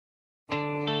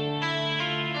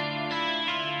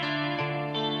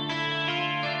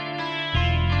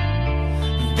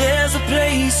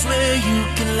place where you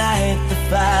can light the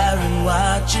fire and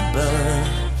watch it burn.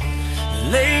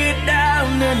 Lay it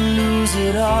down and lose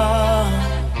it all.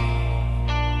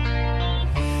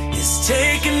 It's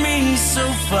taken me so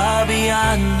far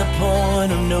beyond the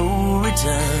point of no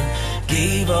return.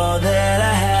 Gave all that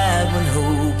I had when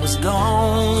hope was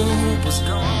gone. Hope was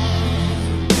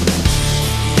gone.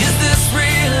 Is this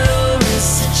real or is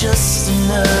it just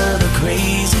another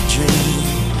crazy dream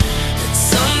that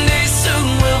someday soon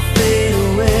will fade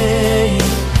away?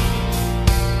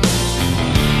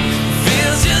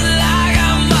 Feels just like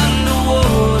I'm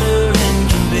underwater and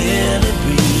can barely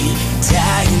breathe,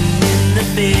 dying in the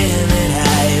bed that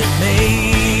I have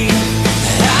made.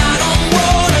 I don't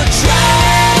wanna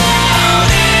drown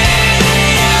in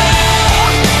you.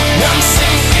 I'm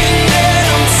sinking and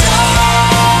I'm starting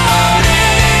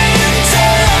to.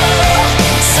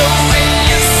 So when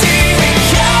you see me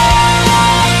come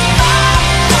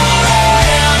for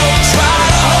it, don't try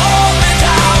to hold me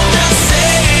down, just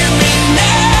save me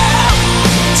now.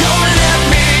 Don't let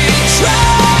me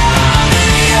drown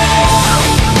in you.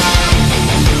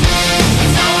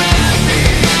 Don't let me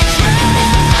drown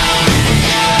in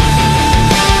you.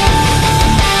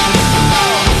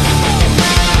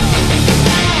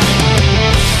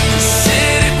 The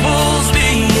city pulls me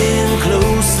in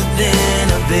closer than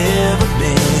I've ever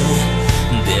been.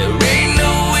 There ain't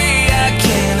no way I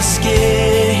can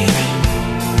escape.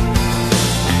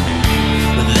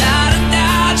 Without a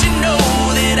doubt, you know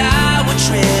that I would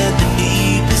tread the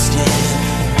deepest end.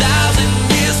 1,000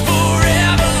 years,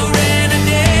 forever and a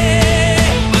day.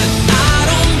 But I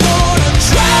don't wanna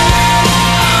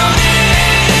drown in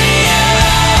you.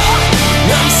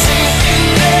 I'm sinking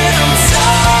and I'm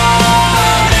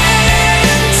starting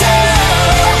to.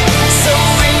 So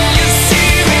when you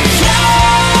see me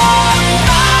come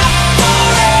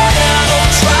for it,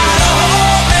 don't try to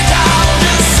hold me down,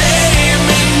 just save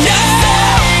me now.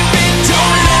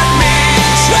 Don't let me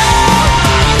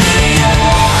drown in you.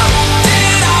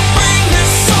 Did I bring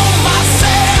this on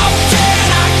myself? Can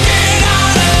I get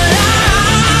out alive?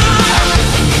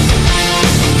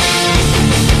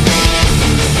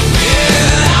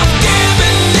 Yeah, I've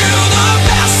given you the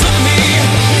best of me.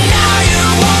 Now you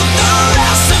want the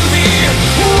rest of me.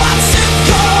 What's it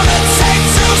gonna take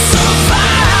to survive?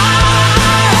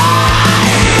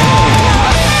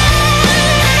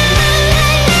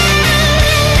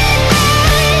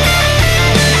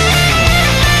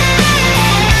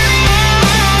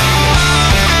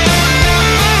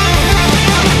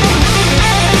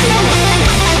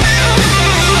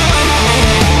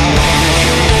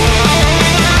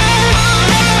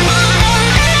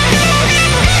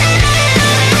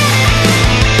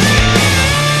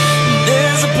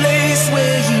 There's a place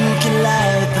where you can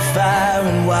light the fire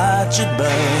and watch it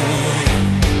burn.